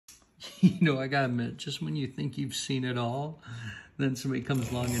You know, I gotta admit, just when you think you've seen it all, then somebody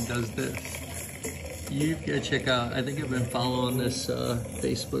comes along and does this. You've got to check out, I think I've been following this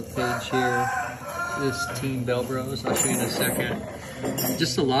Facebook page here, this Team Bell Bros. I'll show you in a second.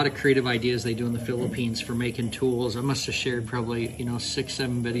 Just a lot of creative ideas they do in the Philippines for making tools. I must have shared probably, you know,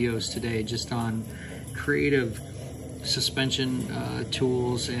 6-7 videos today just on creative suspension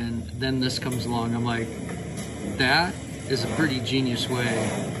tools, and then this comes along. I'm like, that is a pretty genius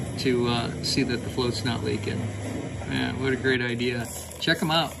way to see that the float's not leaking. Man, what a great idea. Check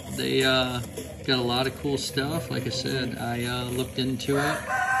them out. They got a lot of cool stuff. Like I said, I looked into it,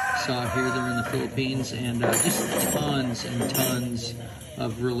 saw here they're in the Philippines, and just tons and tons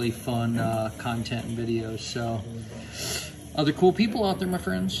of really fun content and videos. So other cool people out there, my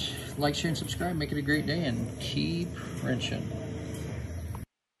friends. Like, share, and subscribe. Make it a great day, and keep wrenching.